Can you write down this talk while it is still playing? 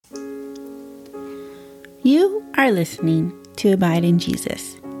You are listening to Abide in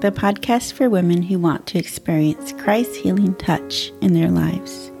Jesus, the podcast for women who want to experience Christ's healing touch in their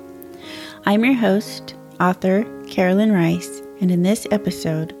lives. I'm your host, author Carolyn Rice, and in this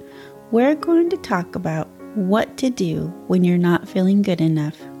episode, we're going to talk about what to do when you're not feeling good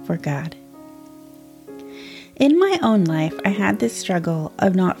enough for God. In my own life, I had this struggle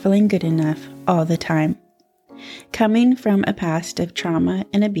of not feeling good enough all the time. Coming from a past of trauma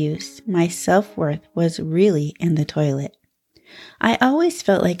and abuse, my self-worth was really in the toilet. I always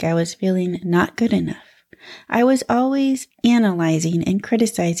felt like I was feeling not good enough. I was always analyzing and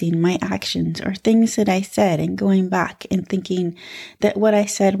criticizing my actions or things that I said and going back and thinking that what I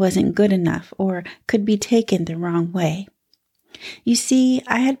said wasn't good enough or could be taken the wrong way. You see,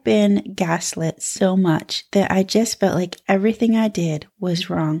 I had been gaslit so much that I just felt like everything I did was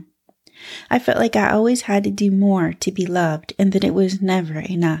wrong. I felt like I always had to do more to be loved and that it was never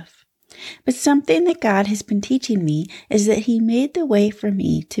enough. But something that God has been teaching me is that He made the way for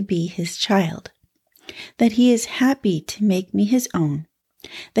me to be His child, that He is happy to make me His own,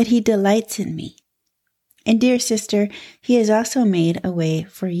 that He delights in me. And dear sister, He has also made a way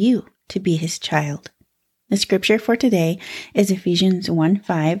for you to be His child. The scripture for today is Ephesians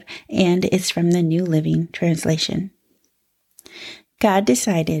 1:5, and it's from the New Living Translation. God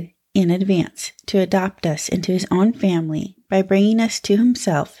decided in advance to adopt us into His own family by bringing us to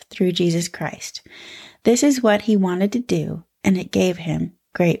Himself through Jesus Christ. This is what He wanted to do, and it gave Him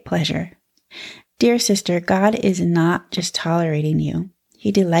great pleasure. Dear sister, God is not just tolerating you.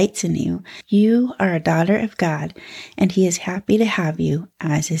 He delights in you. You are a daughter of God, and He is happy to have you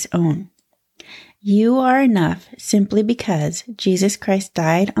as His own. You are enough simply because Jesus Christ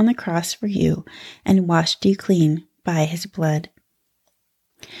died on the cross for you and washed you clean by His blood.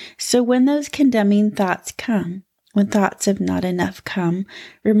 So when those condemning thoughts come, when thoughts of not enough come,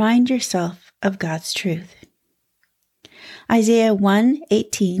 remind yourself of God's truth. Isaiah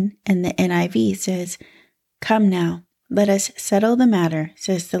 1:18 in the NIV says, "Come now, let us settle the matter,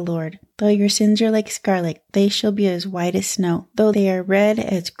 says the Lord. Though your sins are like scarlet, they shall be as white as snow. Though they are red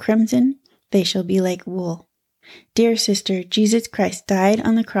as crimson, they shall be like wool." Dear sister, Jesus Christ died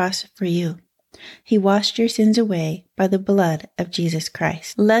on the cross for you. He washed your sins away by the blood of Jesus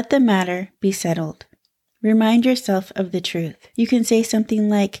Christ. Let the matter be settled. Remind yourself of the truth. You can say something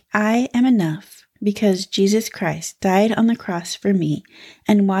like, "I am enough because Jesus Christ died on the cross for me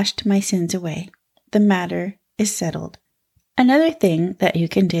and washed my sins away. The matter is settled." Another thing that you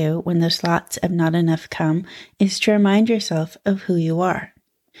can do when those thoughts of not enough come is to remind yourself of who you are.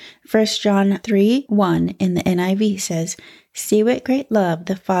 1 John 3:1 in the NIV says, "See what great love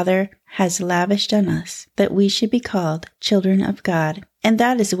the Father has lavished on us, that we should be called children of God." And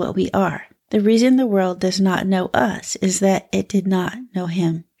that is what we are. The reason the world does not know us is that it did not know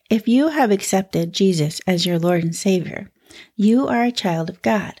Him. If you have accepted Jesus as your Lord and Savior, you are a child of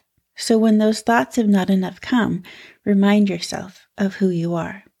God. So when those thoughts of not enough come, remind yourself of who you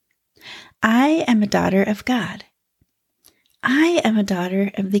are. I am a daughter of God. I am a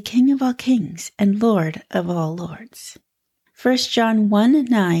daughter of the King of all kings and Lord of all lords. 1 John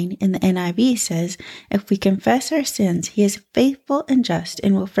 1:9 in the NIV says, "If we confess our sins, He is faithful and just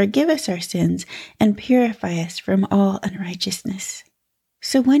and will forgive us our sins and purify us from all unrighteousness."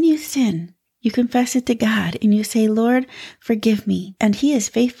 So when you sin, you confess it to God and you say, "Lord, forgive me." And He is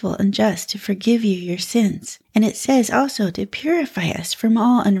faithful and just to forgive you your sins. And it says also to purify us from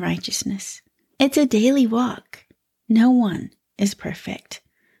all unrighteousness. It's a daily walk. No one is perfect.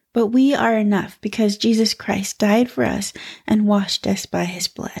 But we are enough because Jesus Christ died for us and washed us by His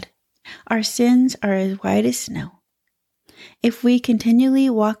blood. Our sins are as white as snow. If we continually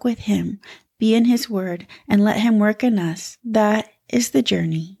walk with Him, be in His Word, and let Him work in us, that is the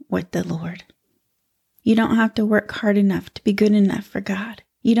journey with the Lord. You don't have to work hard enough to be good enough for God.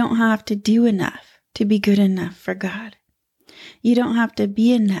 You don't have to do enough to be good enough for God. You don't have to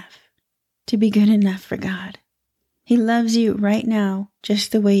be enough to be good enough for God. He loves you right now,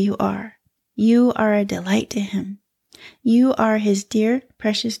 just the way you are. You are a delight to Him. You are His dear,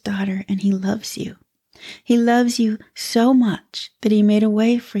 precious daughter, and He loves you. He loves you so much that He made a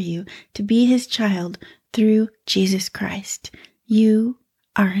way for you to be His child through Jesus Christ. You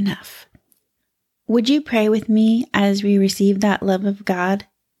are enough. Would you pray with me as we receive that love of God?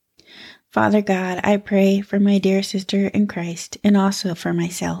 Father God, I pray for my dear sister in Christ and also for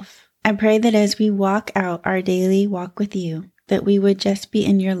myself. I pray that as we walk out our daily walk with you, that we would just be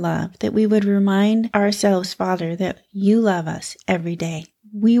in your love, that we would remind ourselves, Father, that you love us every day.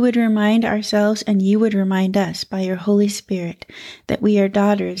 We would remind ourselves and you would remind us by your Holy Spirit that we are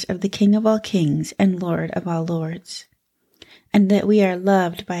daughters of the King of all kings and Lord of all lords, and that we are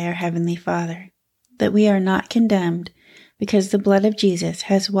loved by our Heavenly Father. that we are not condemned because the blood of Jesus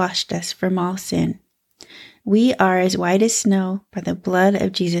has washed us from all sin. We are as white as snow by the blood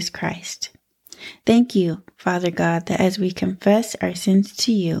of Jesus Christ. Thank you, Father God, that as we confess our sins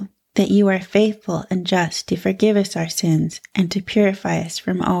to you, that you are faithful and just to forgive us our sins and to purify us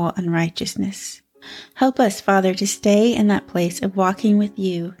from all unrighteousness. Help us, Father, to stay in that place of walking with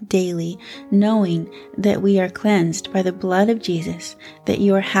you daily, knowing that we are cleansed by the blood of Jesus, that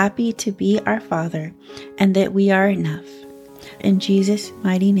you are happy to be our Father, and that we are enough. In Jesus'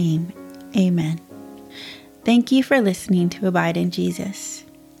 mighty name, amen. Thank you for listening to Abide in Jesus.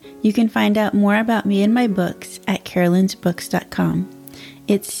 You can find out more about me and my books at carolinsbooks.com.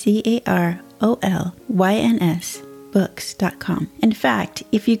 It's CAROLYNS books.com. In fact,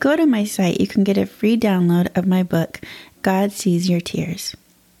 if you go to my site, you can get a free download of my book, God Sees Your Tears.